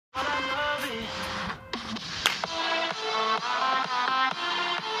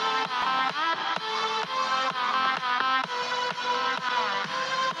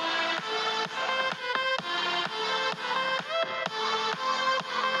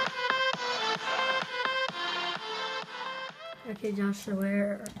Okay, Josh, so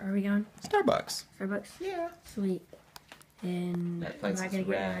where are we going? Starbucks. Starbucks? Yeah. Sweet. And That place I'm not is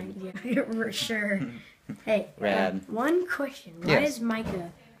gonna rad. get mine. Yeah, for sure. Hey, Rad. one question. Why Yes. is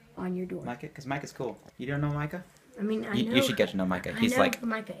Micah on your door? Micah? Because Micah's cool. You don't know Micah? I mean, I know. You should get to know Micah. He's I know like who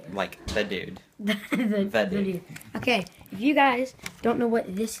Micah is. the dude. the dude. dude. Okay, if you guys don't know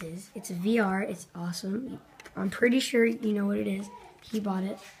what this is, it's VR. It's awesome. I'm pretty sure you know what it is. He bought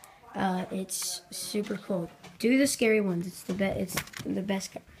it. It's super cool. Do the scary ones. It's the best. It's the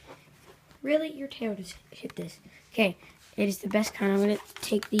best. Really, your tail just hit this. Okay, it is the best kind. I'm gonna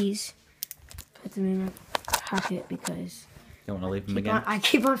take these, put them in my pocket because You want to leave him again? I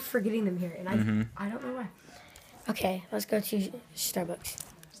keep on forgetting them here, and I don't know why. Okay, let's go to Starbucks.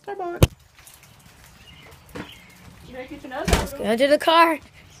 Starbucks. Let's go to the car.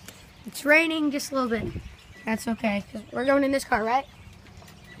 It's raining just a little bit. That's okay, because we're going in this car, right?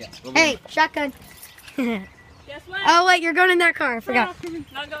 Yes. Hey, shotgun. Guess what? Oh, wait, you're going in that car. I forgot.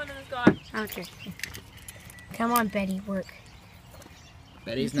 Not going in this car. Okay. Come on, Betty, work.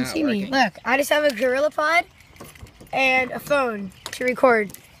 Betty's You can not see working. me. Look, I just have a Gorilla Pod and a phone to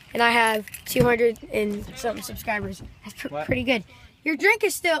record, and I have 200 and something subscribers. That's pretty good. Your drink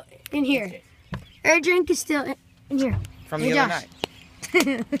is still in here. Your drink is still in here. From Hey, the other Josh.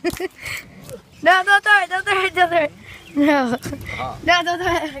 night. No, don't throw it, don't throw it, don't throw it. No. No, don't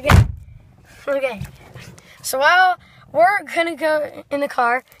throw it. Okay. Okay. So while we're gonna go in the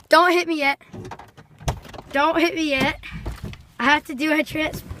car, don't hit me yet. Don't hit me yet. I have to do a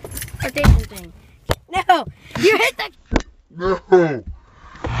transportation thing. No! You hit the... No! You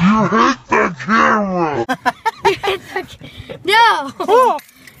hit the camera! You hit the... No!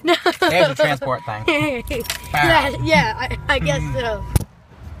 No! There's a transport thing. yeah, I guess so.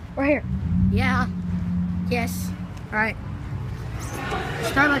 We're here. Yeah. Yes. Alright.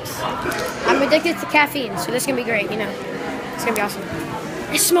 Starbucks. I'm addicted to caffeine, so this is gonna be great, you know. It's gonna be awesome.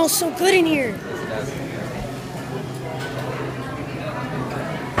 It smells so good in here.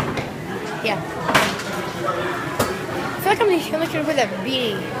 Yeah. I feel like I'm looking with a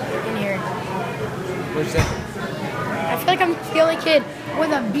beanie in here. What'd you say? I feel like I'm the only kid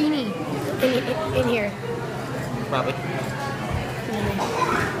with a beanie in here. Probably.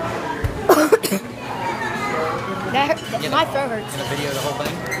 My throat hurts. Gonna video the whole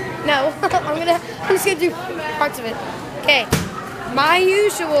thing? No, I'm just gonna do parts of it. Okay, my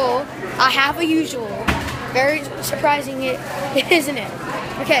usual. I have a usual. Very surprising, isn't it?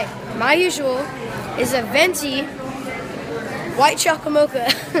 Okay, my usual is a venti white chocolate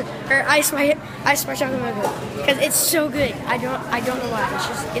mocha or ice white chocolate mocha because it's so good. I don't know why.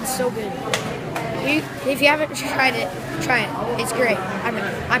 It's so good. If you haven't tried it, try it. It's great.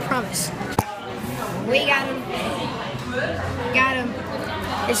 I promise. We got him. Got him.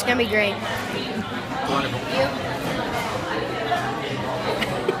 It's gonna be great. Wonderful.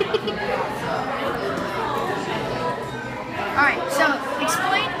 Alright, so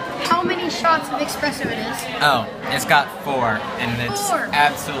explain how many shots of espresso it is. Oh, it's got 4, and it's 4.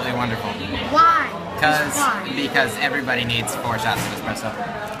 absolutely wonderful. Why? Because everybody needs 4 shots of espresso.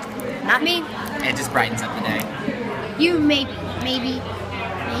 Not me. It just brightens up the day. You maybe,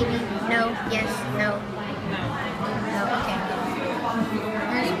 no, yes, no, okay.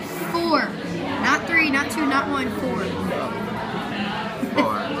 There's 4, not 3, not 2, not 1, 4. 4.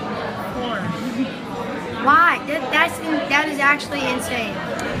 Why? That is actually insane.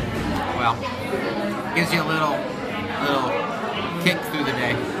 Well, gives you a little kick through the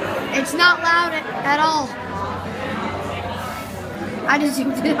day. It's not loud at all. I just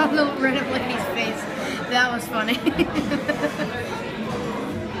zoomed in on the random lady's face. That was funny.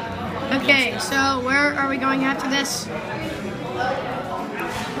 Okay, so where are we going after this?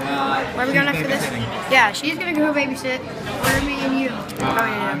 Where are we going after this? Yeah, she's gonna go babysit. Where are me and you?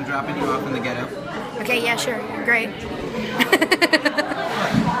 I'm dropping you off in the ghetto. Okay, yeah, sure. Great.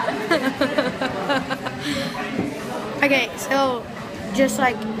 Okay, so just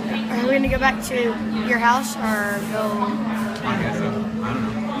like, are we gonna go back to your house or go? I guess so. I don't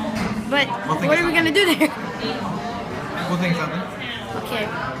know. But We'll what are we gonna do there? We'll think something. Okay.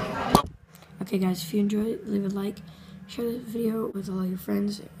 Okay, guys, if you enjoyed it, leave a like, share this video with all your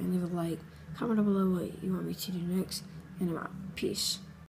friends, and leave a like. Comment down below what you want me to do next, and I'm out. Peace.